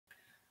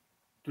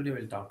Today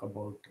we'll talk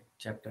about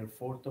chapter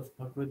 4th of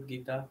Bhagavad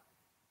Gita,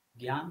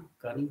 Gyan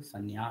Karm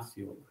Sannyas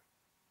Yoga.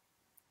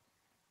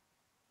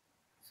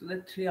 So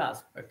the three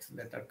aspects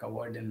that are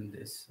covered in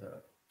this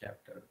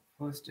chapter.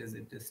 First is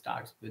it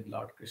starts with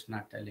Lord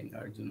Krishna telling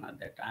Arjuna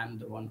that I am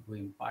the one who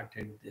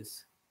imparted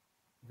this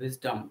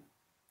wisdom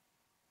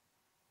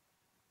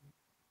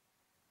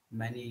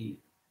many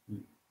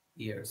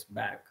years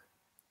back.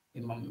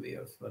 Imam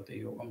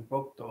Vyasvata Yogam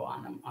Prokto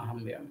Anam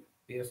Aham Vyam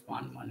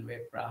Vyaswan Manve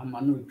Praham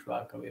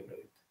Anuchva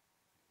Kavibravit.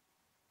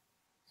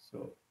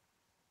 So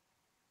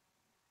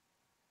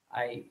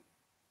I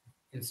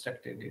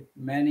instructed it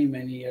many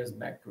years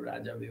back to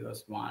Raja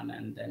Vivaswan,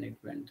 and then it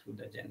went through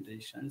the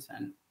generations,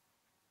 and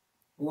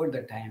over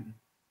the time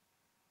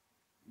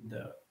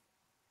the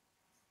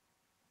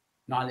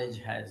knowledge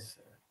has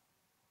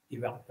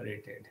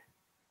evaporated,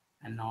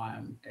 and now I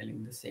am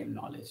telling the same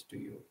knowledge to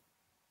you.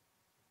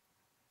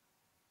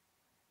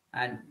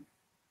 And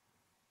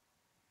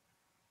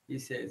he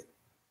says,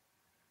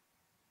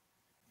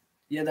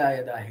 यदा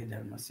यदा हि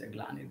धर्मस्य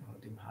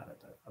ग्लानिर्भवति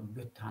भारत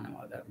अभ्युत्थानम्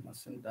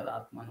अधर्मस्य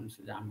तदात्मानं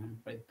सृजाम्यहं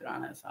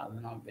परित्राणाय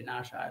साधनाय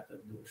विनाशाय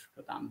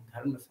तद्दुष्कृतां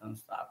धर्म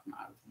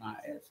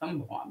संस्थापनार्थाय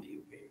संभवामि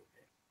युगे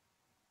युगे.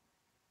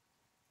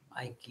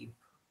 I keep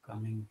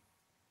coming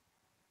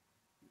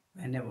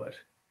whenever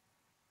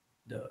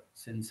the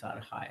sins are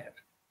higher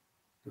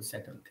to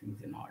settle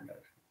things in order,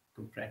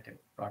 to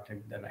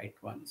protect the right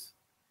ones,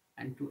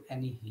 and to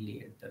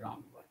annihilate the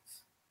wrong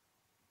ones.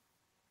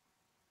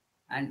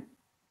 And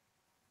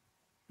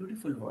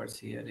beautiful words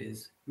here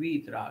is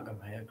Veet Raga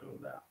Bhaya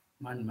Krodha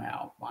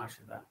Manmaya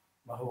Upmashita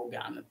Baho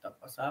Jnana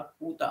Tapasa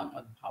Puta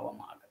Madbhava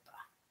Magata.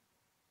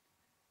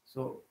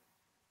 So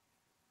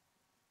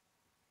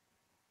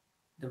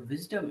the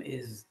wisdom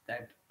is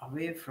that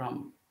away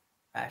from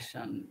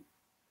passion,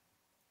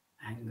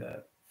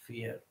 anger,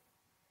 fear,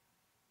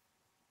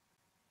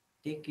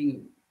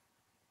 taking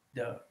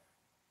the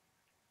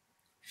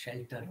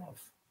shelter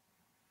of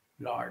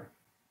Lord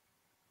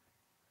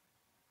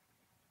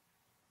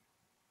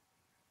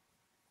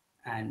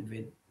and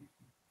with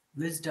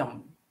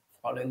wisdom,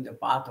 following the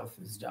path of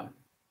wisdom,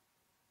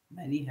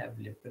 many have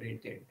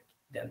liberated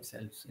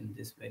themselves in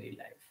this very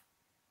life.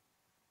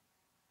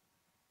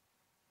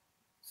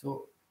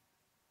 So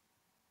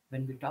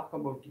when we talk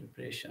about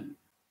liberation,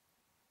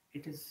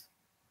 it is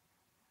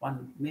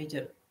one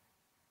major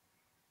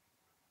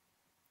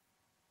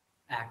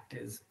act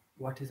is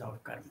what is our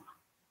karma.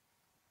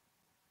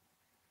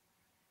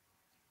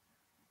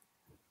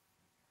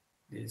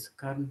 There is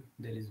karma,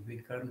 there is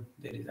vikarma,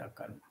 there is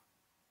akarma.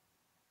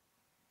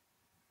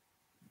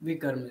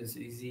 Vikarma is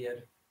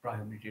easier,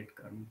 prohibited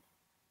karma.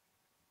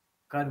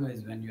 Karma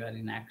is when you are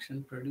in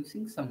action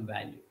producing some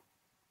value,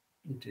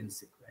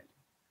 intrinsic value.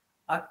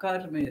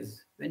 Akarma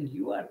is when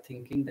you are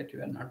thinking that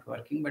you are not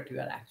working, but you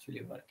are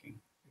actually working.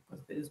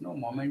 Because there is no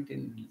moment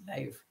in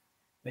life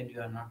when you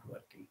are not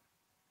working.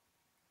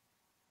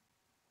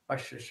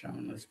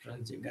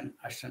 Pashashramanasprajigan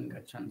ashan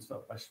gachan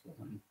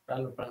swapashvahan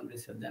pralpan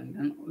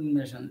visajangan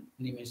unmeshan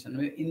nimeshan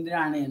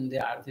indrani inde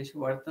arthishu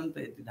vartanta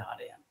iti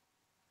dharayan.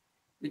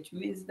 Which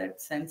means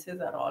that senses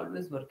are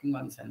always working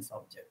on sense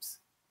objects.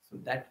 So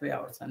that way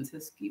our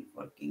senses keep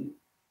working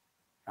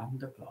round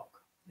the clock.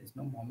 There's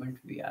no moment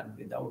we are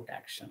without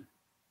action.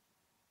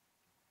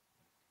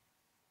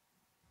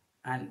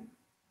 And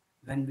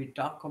when we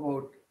talk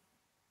about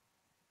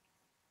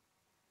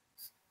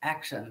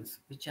actions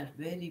which are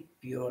very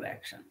pure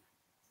action,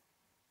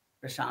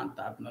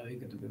 Prashantatma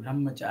Vikata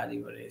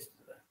Brahmachari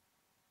Varestha.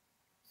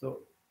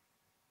 So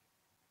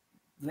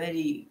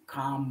very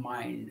calm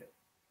mind,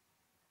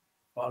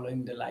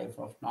 following the life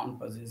of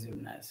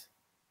non-possessiveness.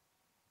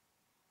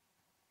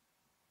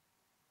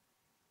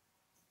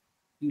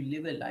 You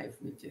live a life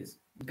which is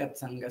Gat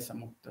Sanga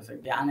Samuktasa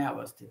Jnana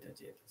Avasthita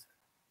Chetasa.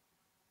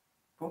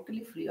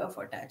 Totally free of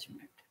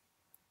attachment,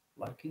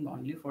 working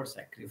only for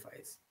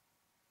sacrifice.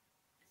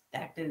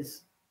 That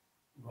is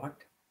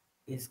what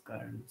is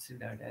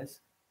considered as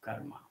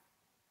karma.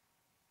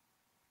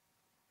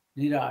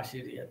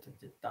 Nirashiriyata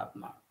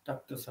Chittatma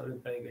Taktu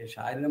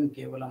Saviprageshayaram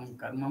Kevalam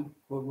Karmam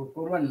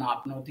Kurvan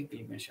Napnoti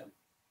Kilmesham.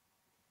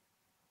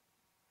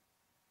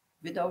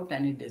 Without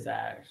any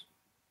desire,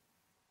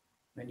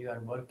 when you are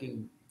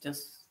working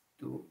just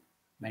to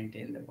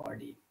maintain the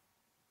body,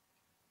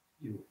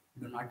 you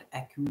do not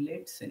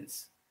accumulate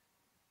sins.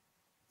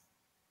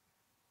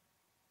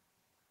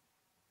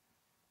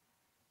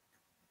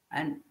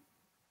 And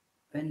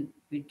when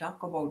we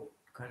talk about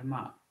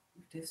karma,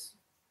 it is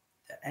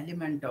the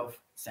element of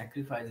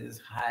sacrifice is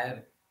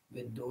higher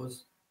with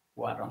those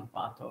who are on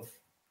path of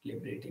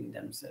liberating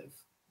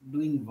themselves,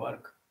 doing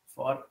work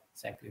for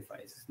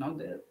sacrifices. Now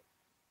the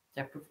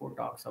chapter 4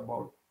 talks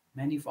about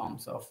many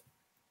forms of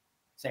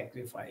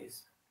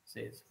sacrifice.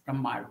 Says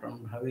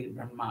Brahmarpam Bhavi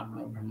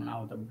Brahmarpam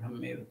Brahmanavata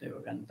Brahmevate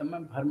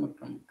Vagantam Bharma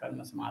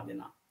Karma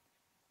Samadhina.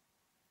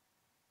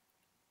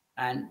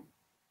 And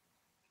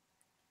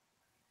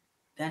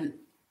then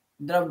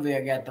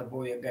Dravya Gyata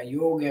Poyaga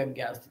Yoga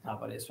Gyastha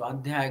Pare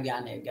Swadhyaya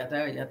Gyane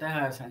Gyata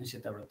Yataha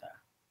Sanshita Vrata.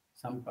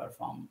 Some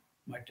perform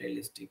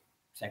materialistic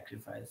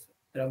sacrifice,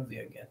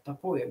 dravya,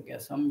 tapo,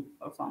 some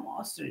perform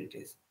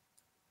austerities.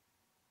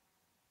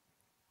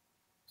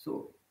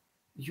 So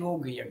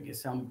yoga yajna,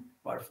 some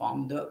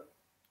perform the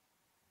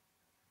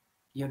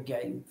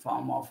yajna in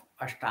form of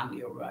ashtanga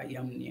yoga,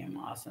 yam, niyam,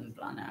 asana,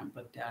 pranayam,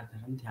 pratyahara,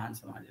 dharam, dhyan,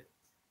 samadhi.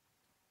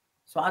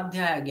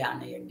 Swadhyaya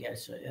jnana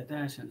yajna,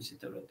 yatah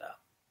sanchita.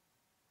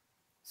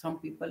 Some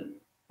people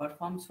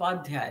perform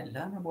swadhyaya,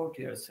 learn about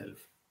yourself,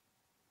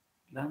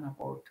 learn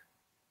about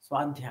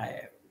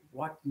swadhyaya,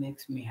 what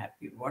makes me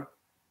happy, what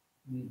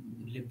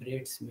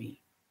liberates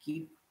me.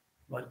 Keep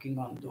working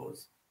on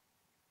those.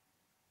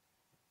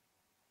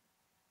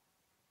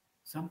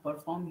 Some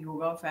perform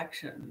yoga of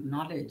action,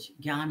 knowledge,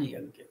 jnana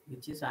yajna,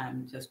 which is I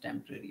am just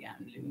temporary, I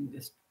am living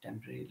this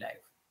temporary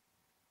life.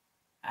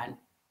 And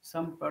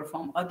some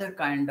perform other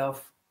kind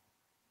of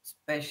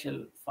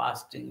special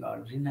fasting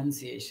or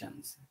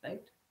renunciations,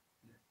 right?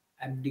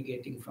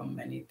 Abdicating from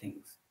many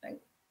things, right?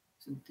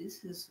 So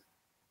this is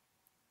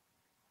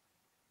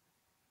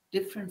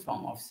different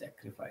form of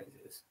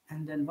sacrifices.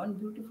 And then one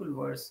beautiful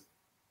verse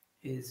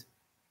is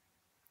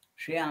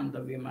Shreyam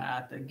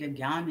Davyamaya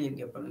Jnani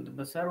Yajna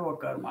Sarva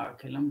Karma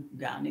Akhilam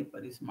Jnani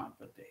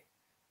Parismapate.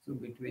 So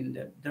between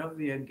the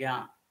Dravya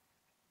Jnana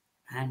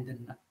and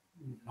the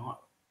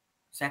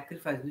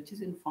sacrifice, which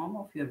is in form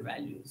of your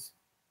values.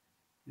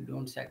 You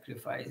don't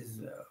sacrifice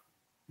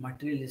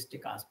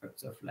materialistic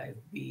aspects of life,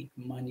 be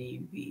it money,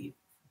 be it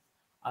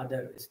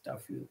other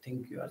stuff you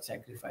think you are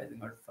sacrificing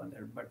or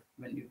further. But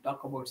when you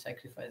talk about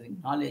sacrificing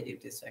knowledge,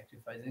 it is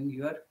sacrificing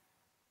your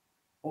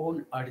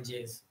own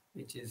urges,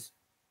 which is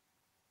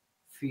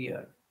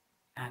fear,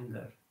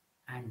 anger,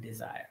 and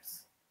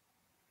desires.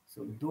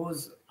 So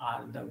those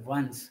are the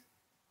ones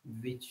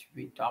which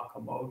we talk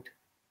about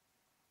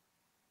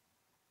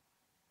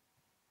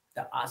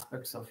the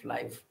aspects of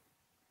life.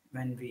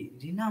 When we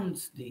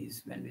renounce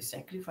these, when we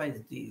sacrifice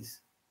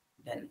these,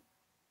 then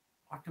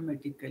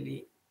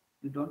automatically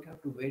you don't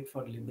have to wait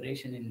for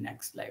liberation in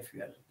next life.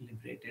 You are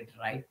liberated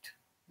right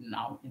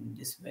now in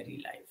this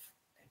very life.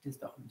 That is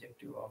the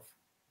objective of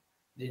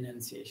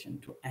renunciation,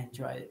 to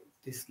enjoy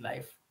this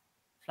life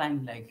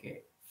flying like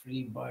a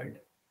free bird,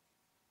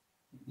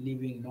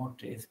 leaving no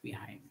trace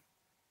behind.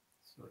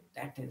 So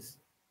that is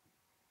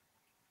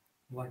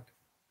what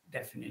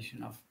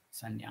definition of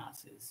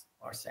sannyas is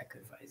or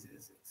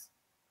sacrifices is.